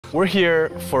We're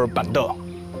here for Bando,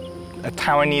 a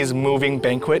Taiwanese moving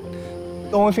banquet.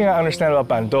 The only thing I understand about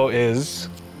Bando is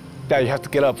that you have to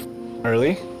get up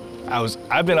early.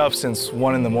 I've been up since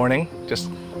 1 in the morning, just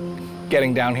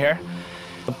getting down here.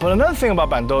 But another thing about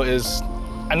Bando is,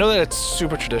 I know that it's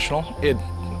super traditional.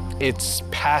 It's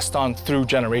passed on through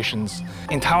generations.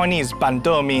 In Taiwanese,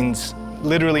 Bando means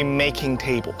literally making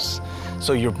tables.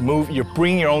 So you're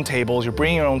bringing your own tables, you're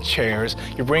bringing your own chairs,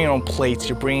 you're bringing your own plates,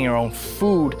 you're bringing your own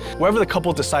food. Wherever the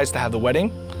couple decides to have the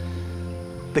wedding,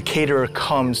 the caterer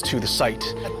comes to the site.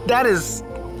 That is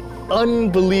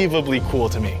unbelievably cool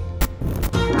to me.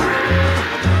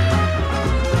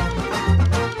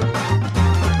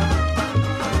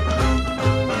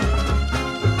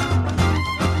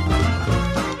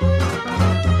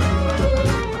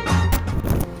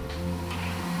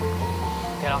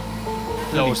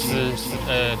肉丝，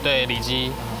对，里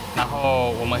脊，然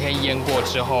后我们可以腌过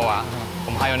之后啊，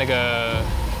我们还有那个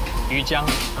鱼浆，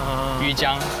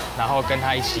然后跟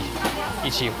它一起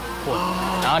混，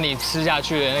然后你吃下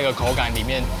去的那个口感里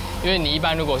面，因为你一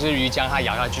般如果是鱼浆，它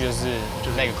咬下去就是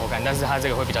那个口感，但是它这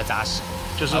个会比较扎实，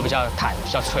就是比较弹，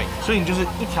比较脆。所以你就是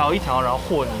一条一条，然后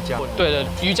和你这样。对的，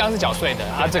鱼浆是搅碎的，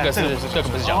这个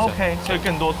不是搅碎。OK， 所以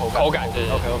更多口感。对。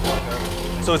OK。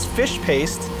So it's fish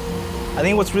paste. I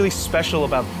think what's really special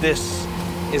about this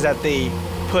is that they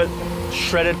put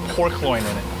shredded pork loin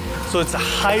in it. So it's a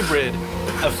hybrid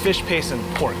of fish paste and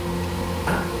pork.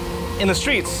 In the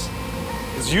streets,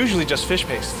 it's usually just fish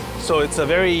paste. So it's a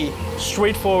very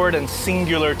straightforward and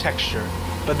singular texture.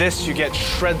 But this, you get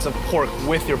shreds of pork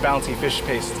with your bounty fish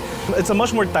paste. It's a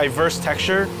much more diverse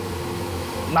texture,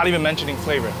 not even mentioning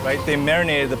flavor, right? They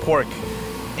marinated the pork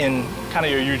in kind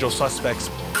of your usual suspects.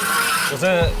 我真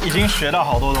的已经学到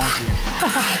好多东西，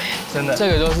真的。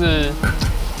这个都是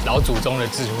老祖宗的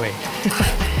智慧，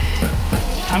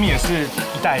他们也是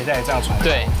一代一代这样传。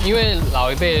对，因为老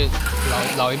一辈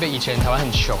以前台湾很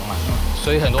穷嘛，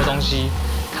所以很多东西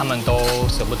他们都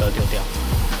舍不得丢掉，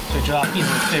所以就要一直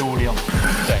废物利用。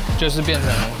对，就是变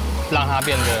成让它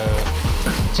变得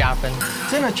加分。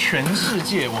真的，全世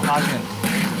界我发现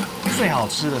最好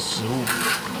吃的食物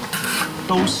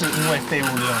都是因为废物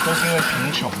利用，都是因为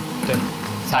贫穷。 对，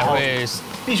才会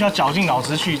必须要绞尽脑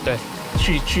汁去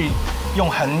用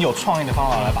很有创意的方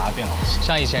法来把它变好吃。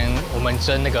像以前我们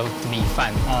蒸那个米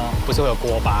饭，不是会有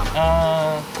锅巴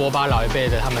吗？锅巴老一辈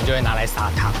的他们就会拿来撒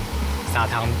糖，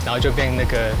然后就变那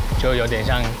个就有点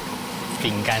像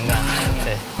饼干这样，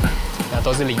对，然后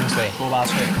都是零水，锅巴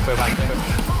脆，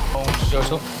有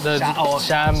说的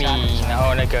虾米，然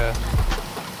后那个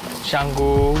香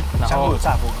菇，然后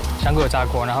香菇有炸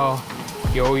过，然后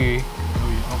鱿鱼。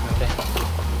 对，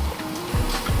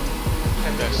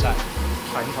看得晒，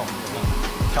传统的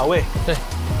调味，对，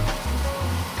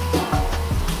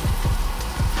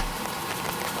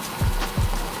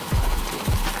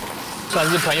算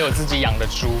是朋友自己养的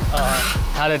猪，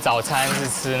他的早餐是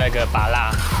吃那个芭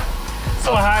乐，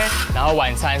这么嗨，然后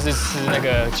晚餐是吃那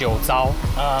个酒糟，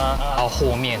然后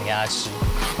和面给他吃，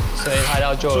所以他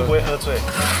就猪不会喝醉，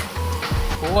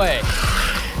不会。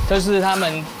 就是他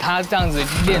这样子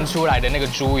炼出来的那个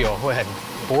猪油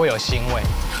不会有腥味，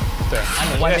对，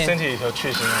你外面身体里头去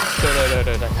腥味。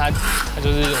对，它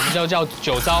就是我们叫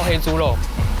酒糟黑猪肉。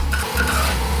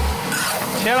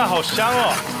天啊，好香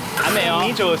哦！还没哦，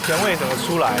米酒的甜味怎么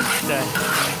出来？对，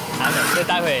还没，所以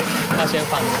待会要先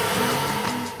放。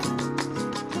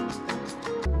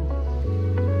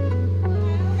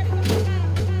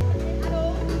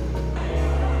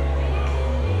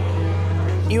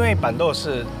因为板豆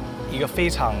是一个非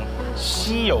常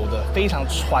稀有的、非常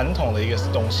传统的一个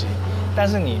东西，但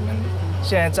是你们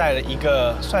现在在了一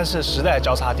个算是时代的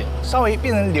交叉点，稍微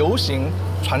变成流行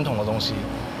传统的东西，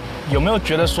有没有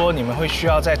觉得说你们会需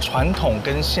要在传统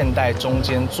跟现代中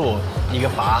间做一个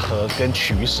拔河跟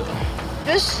取舍？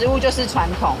就是食物就是传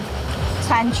统，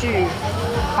餐具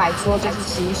摆桌就是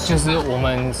西式，就是我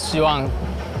们希望。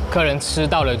 客人吃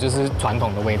到的就是传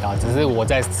统的味道，只是我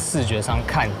在视觉上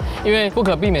看，因为不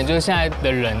可避免，就是现在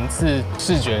的人是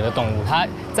视觉的动物，他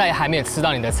在还没有吃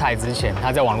到你的菜之前，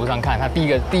他在网络上看，他第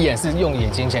一眼是用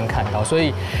眼睛先看到，所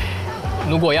以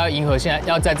如果要迎合现在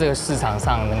要在这个市场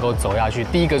上能够走下去，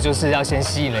第一个就是要先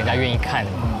吸引人家愿意看。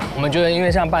我们觉得，因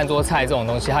为像半桌菜这种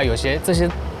东西，它有些这些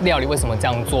料理为什么这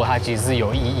样做，它其实是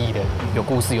有意义的、有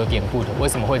故事、有典故的，为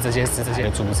什么会这些是这些的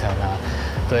组成啊？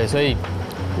对，所以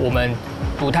我们。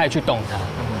 不太去动它，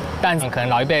但可能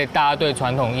老一辈大家对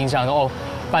传统印象说哦，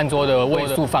半桌的味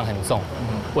素放很重，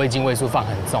味精味素放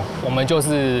很重，我们就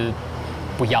是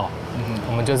不要，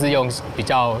我们就是用比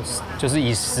较就是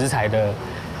以食材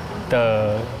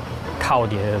的靠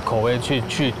碟的口味去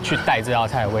带这道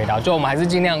菜的味道。就我们还是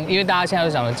尽量，因为大家现在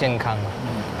都讲的健康嘛，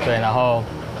对，然后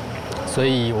所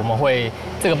以我们会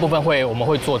这个部分我们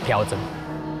会做调整。